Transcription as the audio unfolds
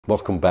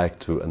Welcome back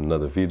to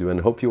another video and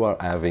hope you are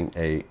having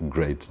a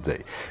great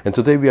day. And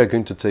today we are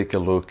going to take a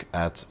look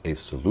at a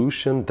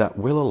solution that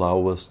will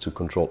allow us to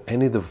control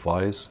any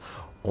device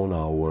on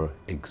our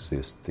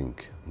existing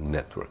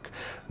network.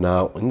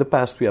 Now, in the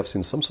past we have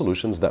seen some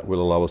solutions that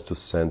will allow us to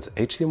send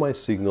HDMI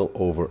signal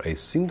over a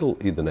single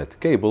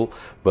Ethernet cable,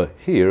 but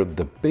here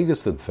the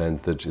biggest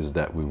advantage is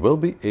that we will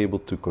be able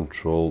to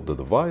control the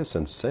device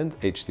and send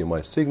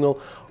HDMI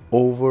signal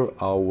over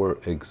our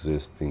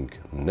existing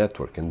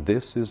network, and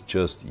this is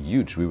just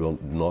huge. We will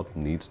not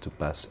need to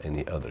pass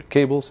any other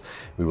cables.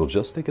 We will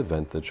just take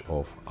advantage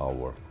of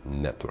our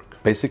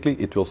network. Basically,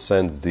 it will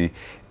send the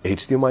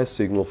HDMI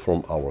signal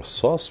from our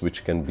source,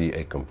 which can be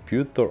a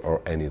computer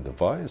or any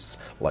device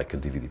like a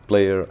DVD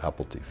player,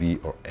 Apple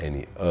TV or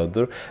any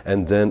other,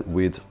 and then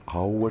with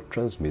our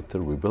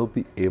transmitter we will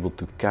be able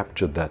to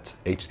capture that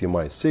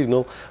HDMI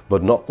signal,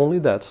 but not only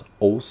that,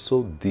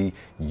 also the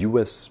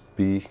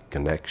USB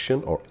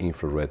connection or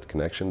infrared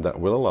connection that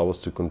will allow us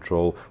to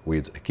control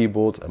with a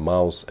keyboard, a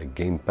mouse, a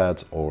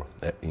gamepad or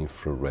an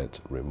infrared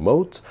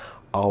remote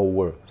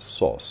our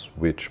source,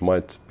 which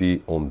might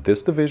be on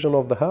this division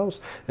of the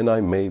house, and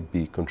I may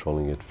be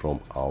controlling it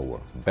from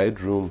our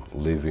bedroom,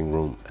 living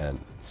room and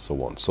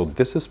so on. So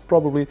this is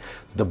probably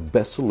the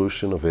best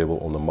solution available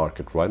on the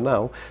market right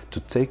now to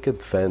take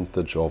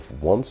advantage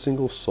of one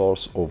single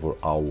source over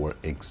our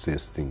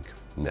existing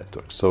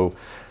network. So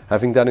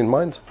having that in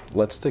mind,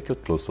 let's take a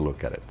closer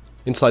look at it.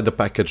 Inside the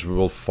package we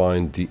will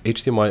find the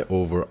HDMI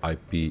over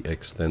IP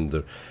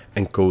extender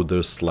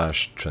encoder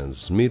 /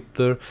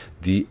 transmitter,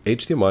 the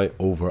HDMI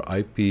over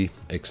IP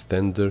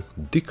extender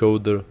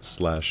decoder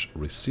 /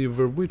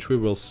 receiver, which we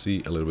will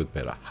see a little bit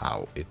better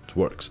how it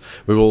works.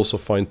 We will also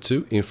find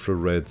two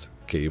infrared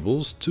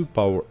cables, two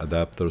power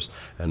adapters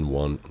and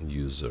one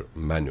user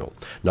manual.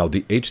 Now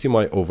the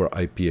HDMI over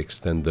IP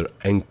extender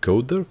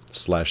encoder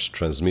 /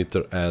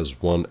 transmitter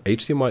has one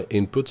HDMI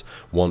input,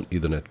 one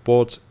Ethernet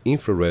port,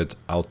 infrared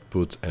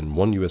output and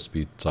one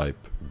USB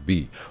type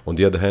B. On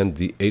the other hand,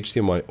 the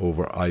HDMI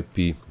over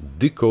IP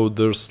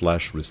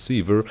decoder /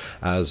 receiver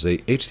has a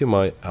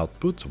HDMI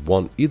output,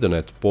 one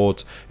Ethernet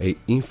port, a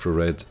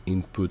infrared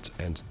input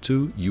and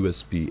two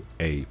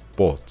USB-A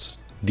ports.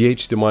 The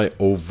HDMI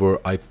over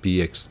IP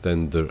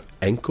extender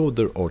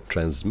encoder or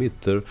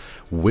transmitter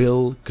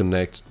will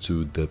connect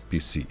to the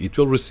PC. It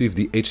will receive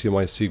the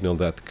HDMI signal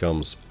that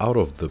comes out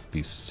of the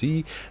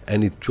PC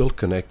and it will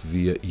connect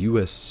via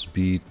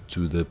USB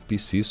to the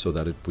PC so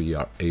that we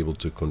are able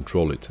to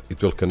control it.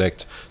 It will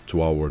connect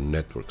to our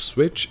network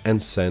switch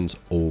and send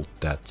all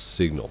that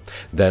signal.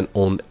 Then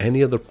on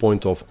any other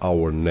point of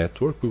our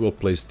network we will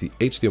place the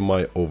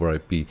HDMI over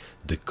IP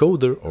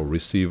decoder or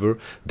receiver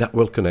that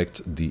will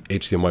connect the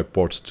HDMI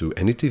ports to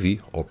any TV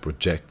or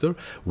projector,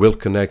 will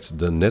connect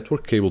the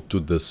network cable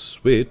to the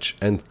switch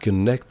and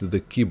connect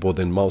the keyboard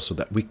and mouse so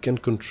that we can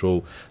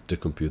control the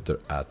computer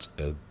at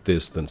a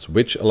distance,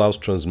 which allows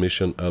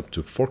transmission up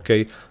to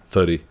 4K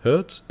 30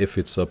 Hz if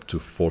it's up to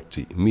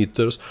 40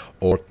 meters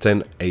or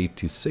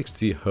 1080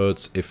 60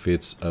 Hz if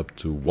it's up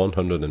to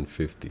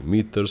 150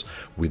 meters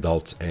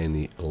without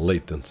any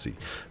latency.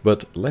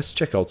 But let's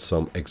check out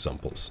some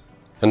examples.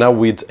 And now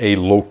with a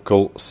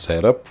local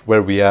setup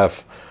where we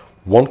have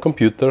one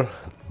computer,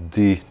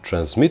 the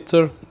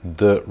transmitter,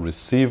 the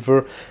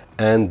receiver,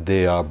 and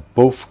they are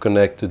both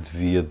connected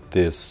via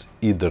this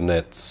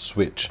Ethernet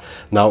switch.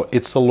 Now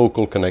it's a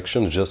local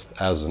connection just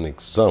as an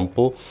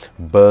example,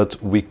 but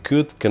we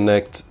could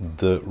connect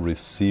the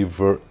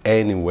receiver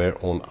anywhere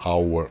on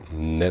our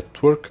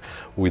network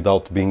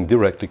without being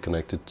directly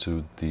connected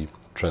to the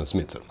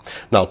transmitter.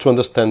 Now, to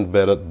understand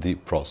better the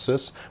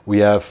process, we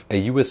have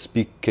a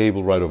USB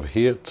cable right over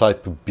here,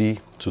 type B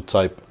to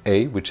type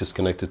A, which is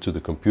connected to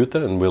the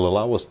computer and will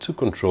allow us to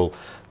control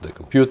the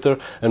computer.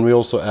 And we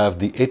also have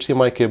the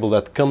HDMI cable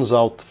that comes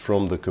out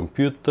from the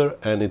computer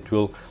and it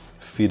will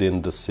feed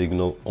in the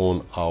signal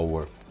on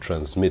our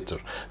transmitter.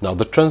 Now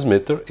the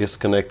transmitter is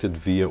connected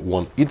via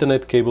one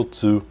Ethernet cable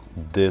to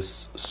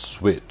this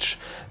switch,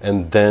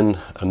 and then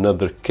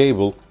another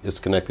cable is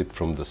connected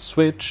from the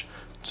switch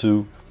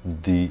to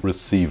the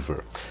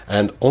receiver.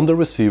 And on the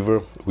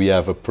receiver we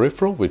have a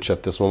peripheral, which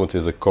at this moment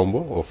is a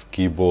combo of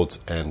keyboard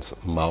and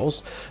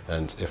mouse,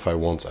 and if I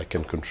want I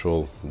can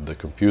control the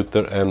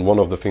computer. And one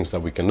of the things that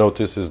we can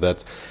notice is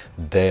that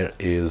there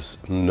is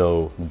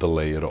no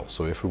delay at all,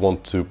 so if we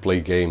want to play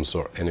games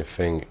or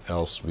anything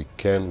else we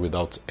can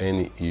without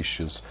any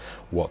issues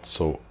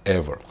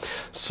whatsoever.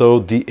 So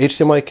the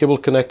HDMI cable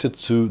connected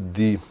to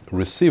the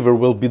receiver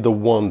will be the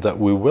one that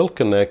we will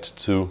connect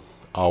to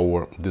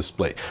our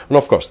display. And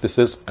of course this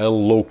is a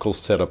local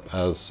setup,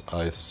 as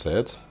I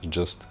said,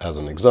 just as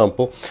an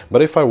example,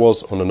 but if I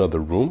was on another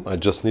room I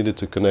just needed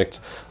to connect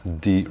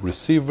the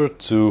receiver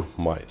to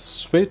my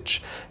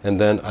switch,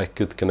 and then I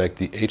could connect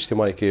the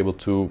HDMI cable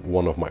to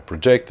one of my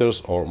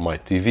projectors or my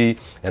TV,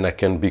 and I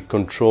can be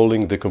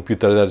controlling the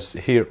computer that is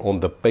here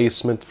on the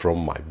basement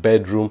from my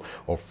bedroom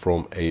or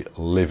from a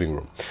living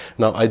room.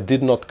 Now I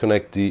did not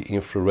connect the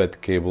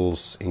infrared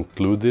cables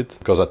included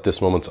because at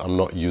this moment I'm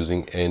not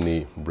using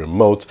any remote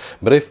remote.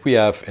 But if we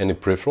have any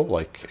peripheral,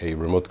 like a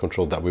remote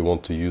control that we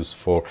want to use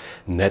for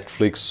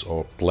Netflix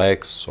or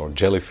Plex or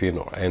Jellyfin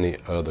or any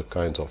other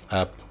kind of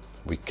app,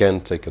 we can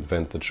take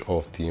advantage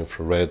of the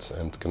infrared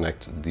and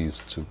connect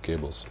these two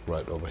cables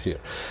right over here.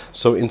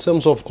 So in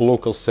terms of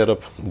local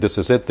setup, this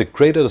is it. The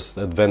greatest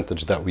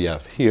advantage that we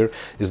have here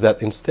is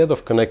that instead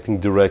of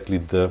connecting directly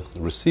the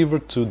receiver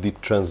to the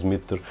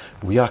transmitter,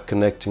 we are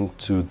connecting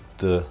to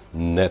the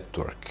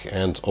network.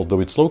 And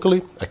although it's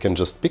locally, I can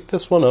just pick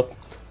this one up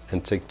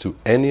and take to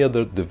any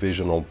other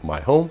division of my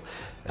home,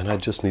 and I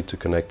just need to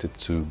connect it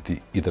to the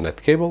Ethernet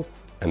cable,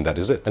 and that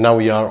is it. And now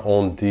we are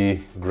on the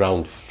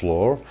ground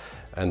floor,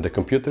 and the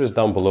computer is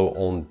down below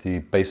on the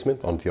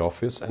basement, on the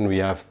office, and we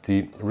have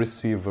the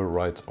receiver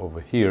right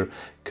over here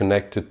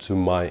connected to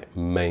my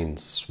main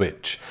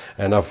switch.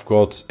 And I've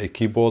got a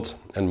keyboard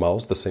and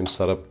mouse, the same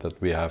setup that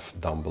we have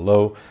down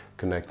below,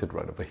 connected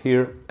right over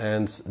here,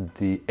 and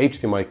the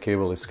HDMI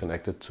cable is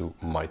connected to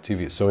my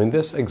TV. So in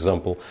this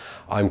example,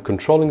 I'm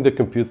controlling the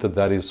computer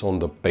that is on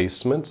the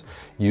basement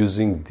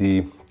using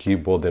the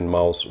keyboard and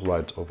mouse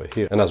right over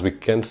here. And as we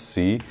can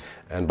see,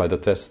 and by the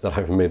tests that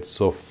I've made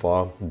so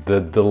far, the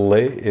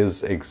delay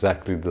is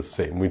exactly the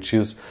same, which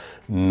is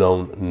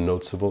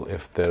non-noticeable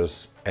if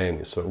there's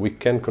any. So we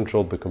can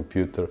control the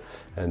computer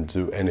and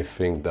do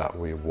anything that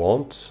we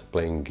want,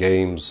 playing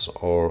games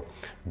or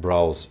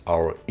browse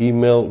our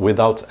email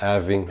without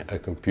having a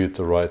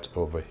computer right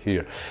over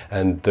here.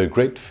 And the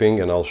great thing,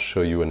 and I'll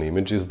show you an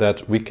image, is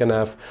that we can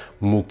have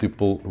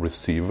multiple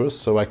receivers.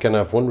 So I can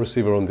have one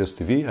receiver on this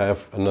TV, I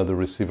have another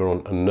receiver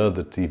on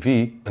another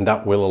TV, and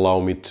that will allow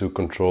me to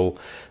control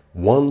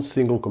one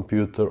single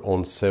computer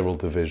on several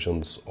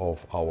divisions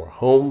of our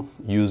home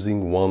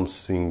using one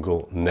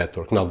single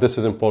network. Now this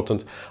is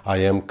important. I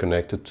am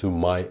connected to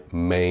my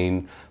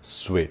main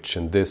switch,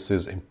 and this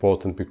is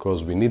important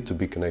because we need to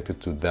be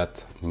connected to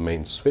that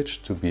main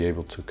switch to be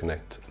able to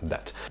connect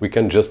that. We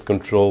can just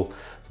control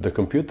the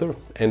computer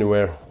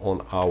anywhere on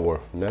our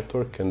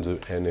network and do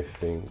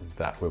anything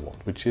that we want,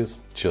 which is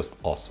just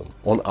awesome.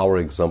 On our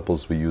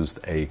examples, we used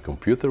a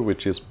computer,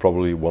 which is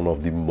probably one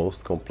of the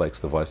most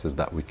complex devices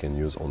that we can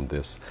use on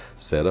this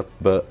setup.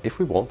 But if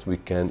we want, we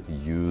can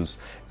use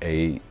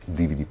a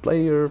DVD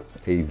player,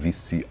 a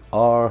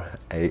VCR,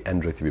 a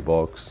Android TV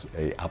box,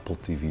 a Apple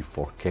TV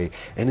 4K,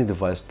 any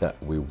device that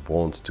we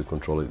want to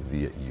control it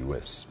via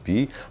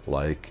USB,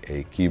 like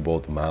a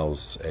keyboard,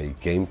 mouse, a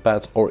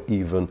gamepad, or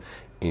even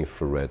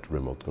infrared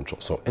remote control.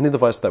 So any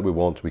device that we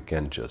want, we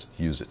can just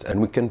use it, and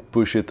we can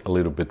push it a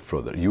little bit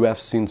further. You have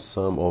seen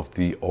some of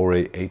the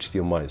Array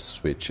HDMI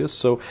switches,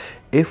 so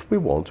if we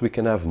want, we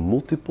can have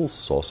multiple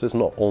sources,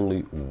 not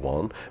only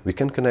one. We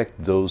can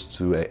connect those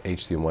to a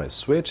HDMI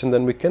switch, and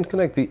then we can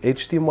connect the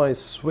HDMI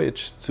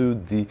switch to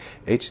the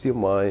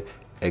HDMI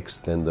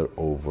extender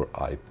over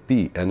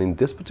IP. And in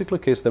this particular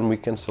case, then we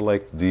can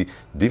select the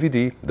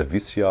DVD, the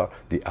VCR,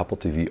 the Apple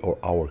TV, or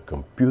our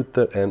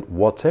computer, and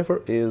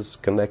whatever is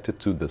connected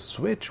to the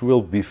switch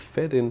will be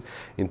fed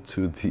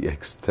into the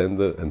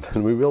extender, and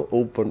then we will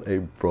open a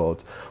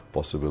broad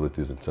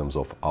possibilities in terms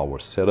of our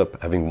setup,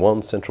 having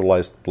one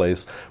centralized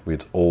place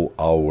with all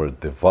our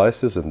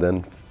devices, and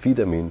then feed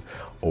them in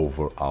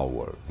over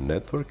our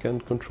network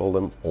and control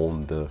them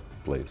on the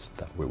place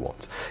that we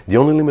want. The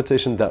only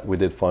limitation that we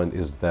did find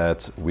is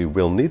that we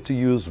will need to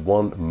use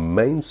one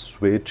main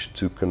switch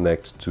to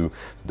connect to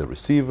the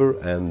receiver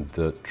and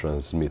the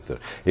transmitter.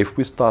 If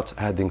we start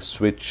adding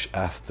switch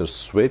after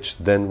switch,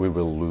 then we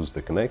will lose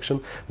the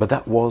connection, but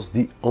that was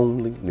the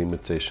only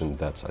limitation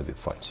that I did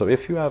find. So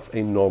if you have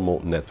a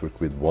normal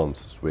network with one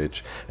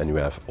switch and you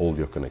have all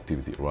your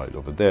connectivity right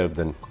over there,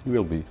 then you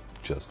will be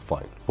just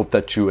fine. Hope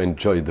that you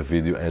enjoyed the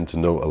video and to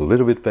know a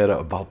little bit better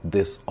about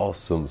this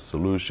awesome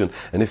solution.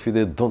 And if you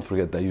did, don't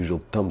forget that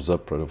usual thumbs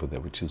up right over there,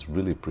 which is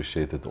really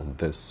appreciated on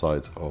this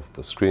side of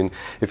the screen.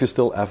 If you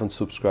still haven't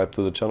subscribed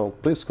to the channel,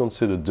 please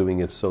consider doing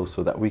it so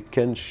that we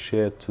can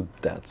share to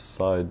that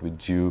side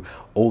with you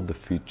all the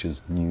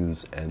features,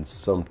 news, and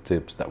some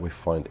tips that we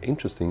find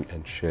interesting,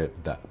 and share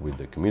that with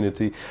the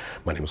community.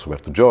 My name is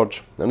Roberto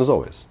George, and as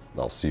always,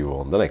 I'll see you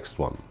on the next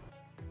one.